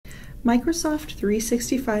Microsoft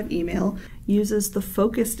 365 email uses the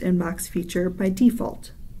focused inbox feature by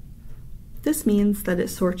default. This means that it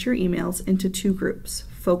sorts your emails into two groups,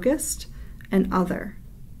 focused and other.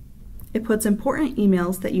 It puts important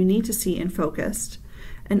emails that you need to see in focused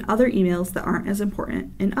and other emails that aren't as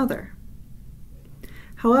important in other.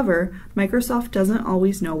 However, Microsoft doesn't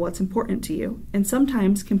always know what's important to you and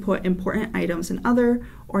sometimes can put important items in other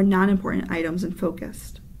or non-important items in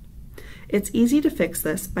focused. It's easy to fix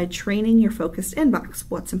this by training your focused inbox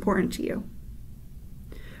what's important to you.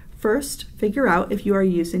 First, figure out if you are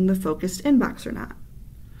using the focused inbox or not.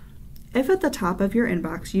 If at the top of your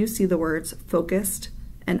inbox you see the words focused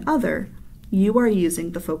and other, you are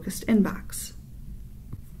using the focused inbox.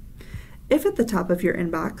 If at the top of your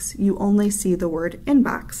inbox you only see the word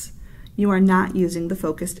inbox, you are not using the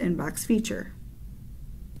focused inbox feature.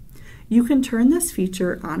 You can turn this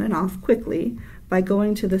feature on and off quickly by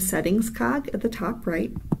going to the settings cog at the top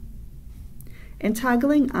right and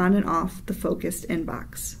toggling on and off the focused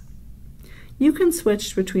inbox. You can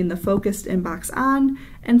switch between the focused inbox on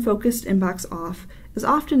and focused inbox off as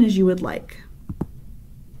often as you would like.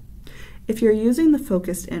 If you're using the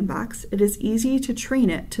focused inbox, it is easy to train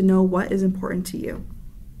it to know what is important to you.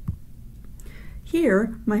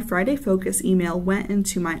 Here, my Friday Focus email went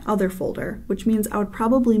into my other folder, which means I would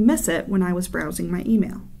probably miss it when I was browsing my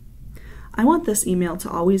email. I want this email to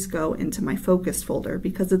always go into my focused folder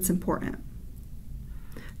because it's important.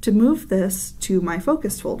 To move this to my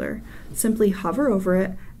focused folder, simply hover over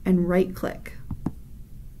it and right-click.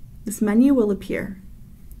 This menu will appear.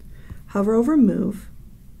 Hover over Move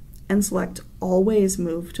and select Always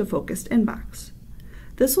Move to Focused Inbox.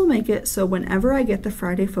 This will make it so whenever I get the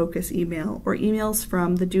Friday Focus email or emails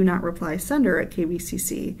from the Do Not Reply sender at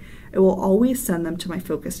KVCC, it will always send them to my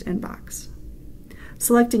focused inbox.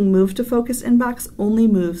 Selecting Move to Focus Inbox only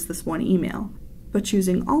moves this one email, but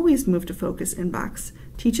choosing Always Move to Focus Inbox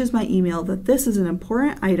teaches my email that this is an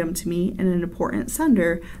important item to me and an important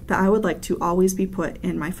sender that I would like to always be put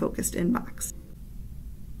in my focused inbox.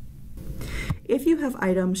 If you have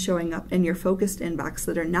items showing up in your focused inbox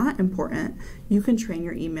that are not important, you can train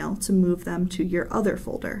your email to move them to your other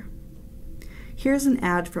folder. Here's an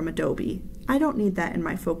ad from Adobe. I don't need that in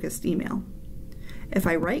my focused email. If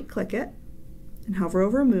I right-click it and hover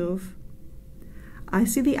over Move, I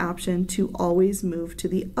see the option to always move to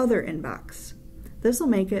the other inbox. This will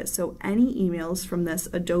make it so any emails from this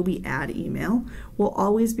Adobe ad email will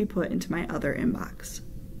always be put into my other inbox.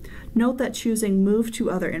 Note that choosing Move to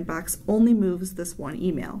Other Inbox only moves this one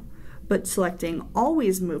email, but selecting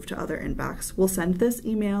Always Move to Other Inbox will send this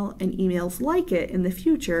email and emails like it in the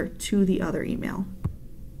future to the other email.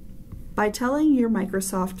 By telling your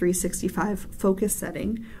Microsoft 365 focus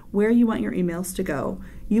setting where you want your emails to go,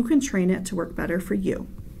 you can train it to work better for you.